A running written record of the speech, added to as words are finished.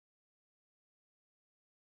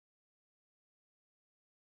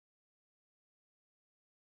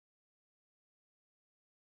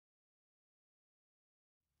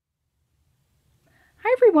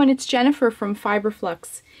Hi everyone, it's Jennifer from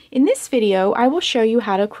Flux. In this video, I will show you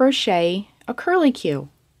how to crochet a curlicue.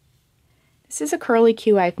 This is a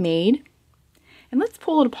curlicue I've made, and let's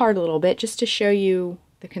pull it apart a little bit just to show you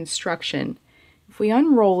the construction. If we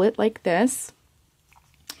unroll it like this,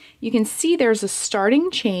 you can see there's a starting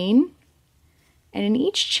chain, and in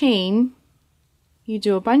each chain you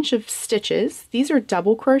do a bunch of stitches. These are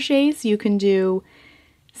double crochets. You can do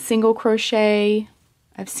single crochet,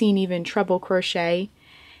 I've seen even treble crochet.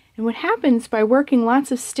 And what happens by working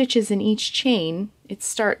lots of stitches in each chain, it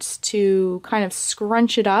starts to kind of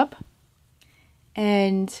scrunch it up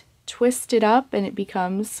and twist it up, and it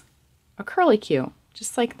becomes a curlicue,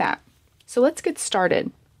 just like that. So let's get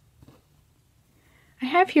started. I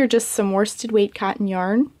have here just some worsted weight cotton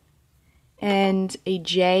yarn and a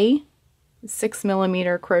J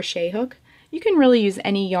 6mm crochet hook. You can really use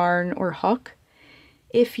any yarn or hook.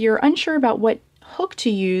 If you're unsure about what hook to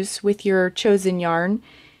use with your chosen yarn,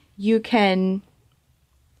 you can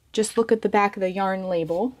just look at the back of the yarn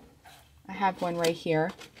label. I have one right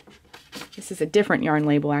here. This is a different yarn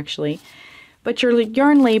label actually, but your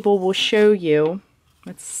yarn label will show you,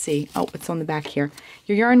 let's see, oh, it's on the back here.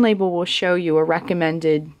 Your yarn label will show you a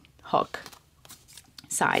recommended hook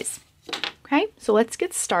size. Okay, so let's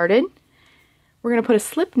get started. We're going to put a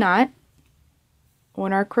slip knot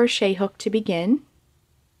on our crochet hook to begin.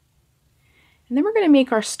 And then we're going to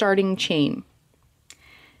make our starting chain.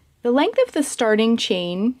 The length of the starting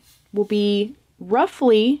chain will be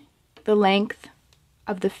roughly the length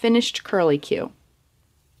of the finished curlicue.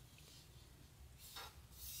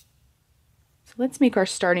 So let's make our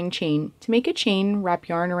starting chain. To make a chain, wrap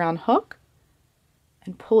yarn around hook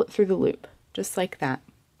and pull it through the loop, just like that.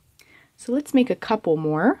 So let's make a couple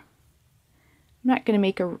more. I'm not going to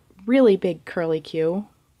make a really big curlicue,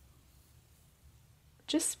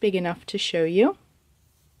 just big enough to show you.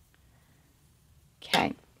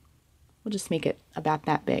 Okay, we'll just make it about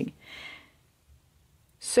that big.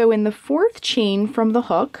 So in the fourth chain from the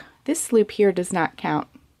hook, this loop here does not count.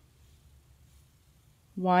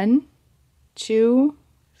 1, 2,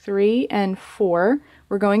 3, and 4.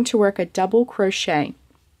 We're going to work a double crochet.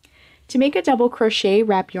 To make a double crochet,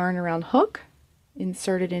 wrap yarn around hook,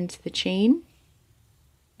 insert it into the chain,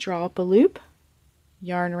 draw up a loop,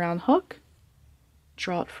 yarn around hook,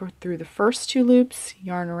 draw it through the first 2 loops,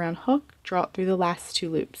 yarn around hook, draw it through the last 2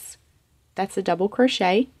 loops. That's a double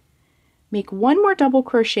crochet. Make one more double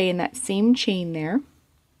crochet in that same chain there.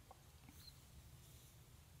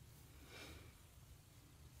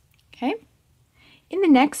 Okay. In the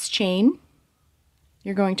next chain,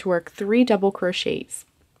 you're going to work 3 double crochets.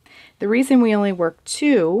 The reason we only work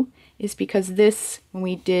 2 is because this, when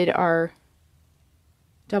we did our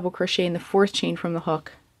double crochet in the fourth chain from the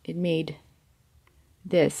hook, it made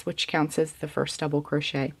this, which counts as the first double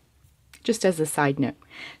crochet, just as a side note.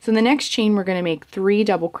 So in the next chain we're going to make 3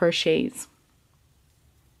 double crochets.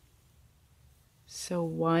 So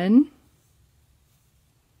 1,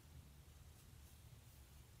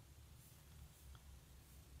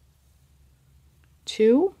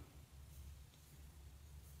 2,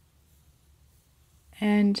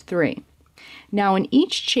 and 3. Now in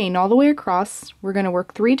each chain all the way across, we're going to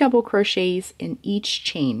work 3 double crochets in each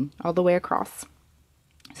chain all the way across.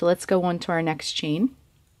 So let's go on to our next chain.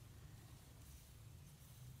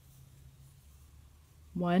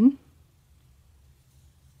 1,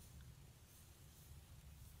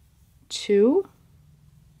 2,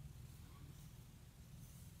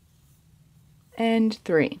 and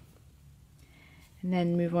 3. And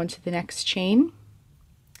then move on to the next chain.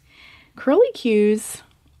 Curlicues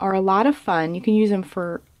are a lot of fun. You can use them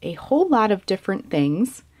for a whole lot of different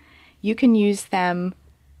things. You can use them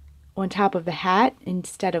on top of the hat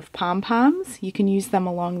instead of pom-poms. You can use them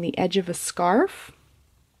along the edge of a scarf.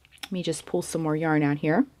 Let me just pull some more yarn out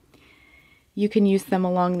here. You can use them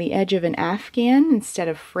along the edge of an afghan instead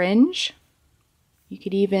of fringe. You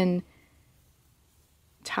could even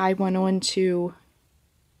tie one onto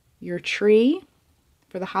your tree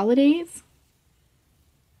for the holidays.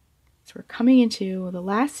 So we're coming into the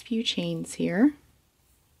last few chains here.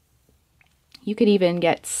 You could even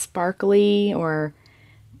get sparkly or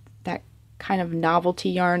that kind of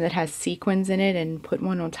novelty yarn that has sequins in it and put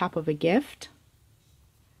one on top of a gift.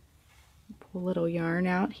 Pull a little yarn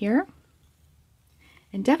out here.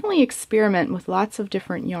 And definitely experiment with lots of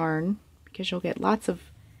different yarn, because you'll get lots of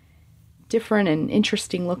different and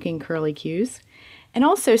interesting looking curlicues. And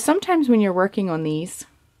also sometimes when you're working on these,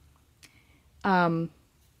 you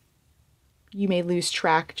may lose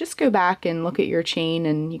track. Just go back and look at your chain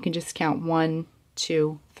and you can just count 1,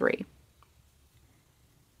 2, 3.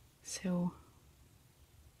 So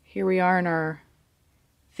here we are in our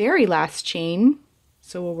very last chain.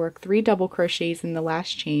 So we'll work 3 double crochets in the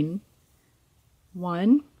last chain.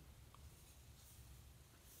 1,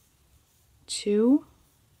 2,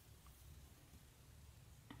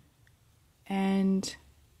 and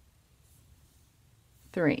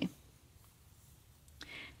 3.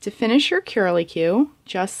 To finish your curlicue,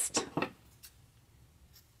 just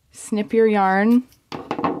snip your yarn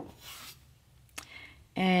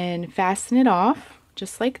and fasten it off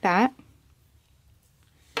just like that.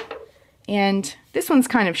 And this one's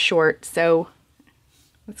kind of short, so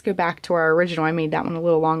let's go back to our original. I made that one a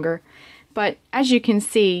little longer. But as you can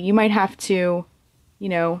see, you might have to, you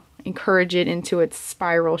know, encourage it into its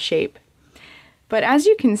spiral shape. But as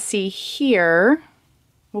you can see here,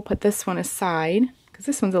 we'll put this one aside because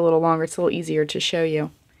this one's a little longer. It's a little easier to show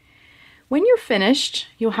you. When you're finished,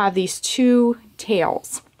 you'll have these 2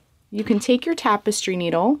 tails. You can take your tapestry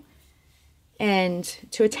needle, and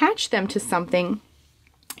to attach them to something,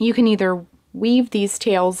 you can either weave these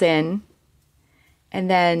tails in and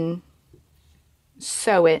then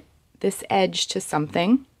sew this edge to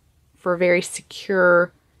something for a very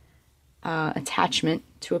secure attachment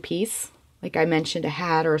to a piece, like I mentioned, a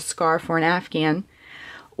hat or a scarf or an afghan.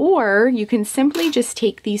 Or you can simply just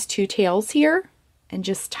take these 2 tails here and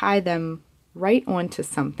just tie them right onto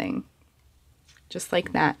something, just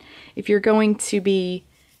like that. If you're going to be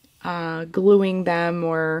gluing them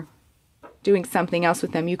or doing something else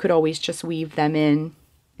with them, you could always just weave them in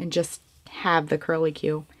and just have the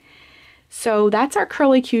curlicue. So that's our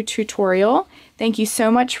curlicue tutorial. Thank you so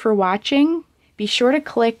much for watching. Be sure to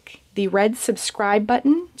click the red subscribe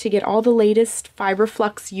button to get all the latest Fiber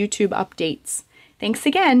Flux YouTube updates. Thanks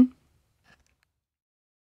again.